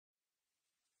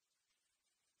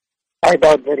I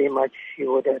doubt very much she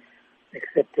would have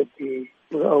accepted the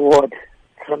award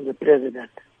from the president.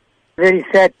 Very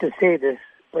sad to say this,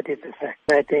 but it's a fact.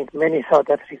 I think many South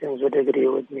Africans would agree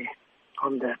with me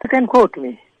on that. You can quote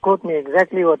me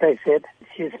exactly what I said.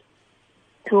 She's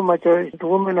too much a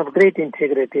woman of great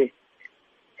integrity.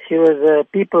 She was a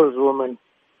people's woman.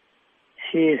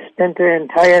 She spent her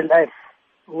entire life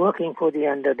working for the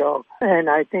underdog. And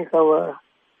I think our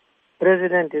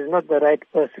president is not the right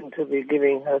person to be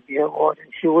giving her the award.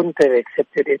 And she wouldn't have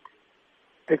accepted it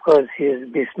because he has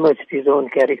besmirched his own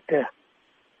character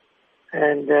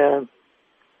and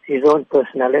his own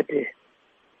personality.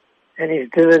 And he's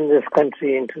driven this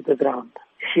country into the ground.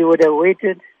 She would have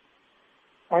waited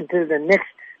until the next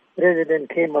president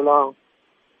came along,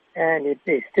 and if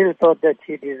they still thought that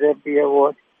she deserved the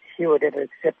award, she would have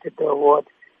accepted the award,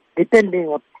 depending,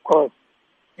 of course,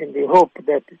 in the hope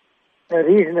that a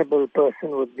reasonable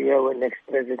person would be our next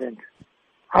president.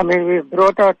 I mean, we've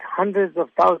brought out hundreds of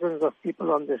thousands of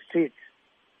people on the streets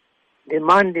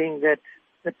demanding that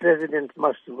the president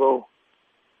must go.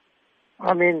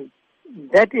 I mean,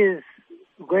 that is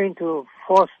going to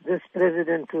force this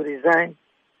president to resign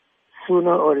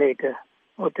sooner or later,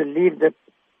 or to leave the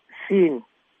scene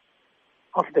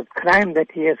of the crime that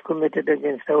he has committed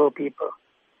against our people.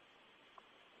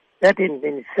 That in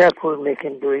itself will make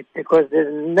him do it, because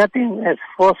there's nothing as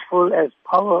forceful as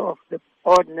power of the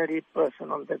ordinary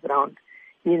person on the ground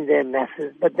in their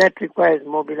masses, but that requires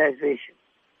mobilization.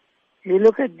 You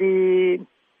look at the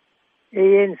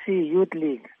ANC Youth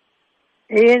League.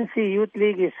 ANC Youth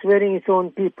League is swearing its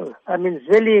own people. I mean,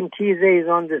 Zweli Mkhize is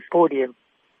on this podium.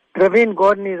 Praveen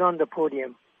Gordhan is on the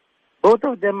podium. Both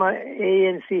of them are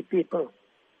ANC people.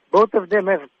 Both of them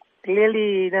have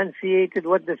clearly enunciated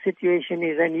what the situation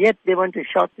is, and yet they want to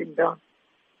shout it down.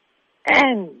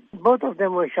 And both of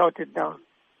them were shouted down.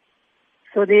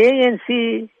 So the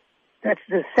ANC, that's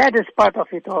the saddest part of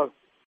it all.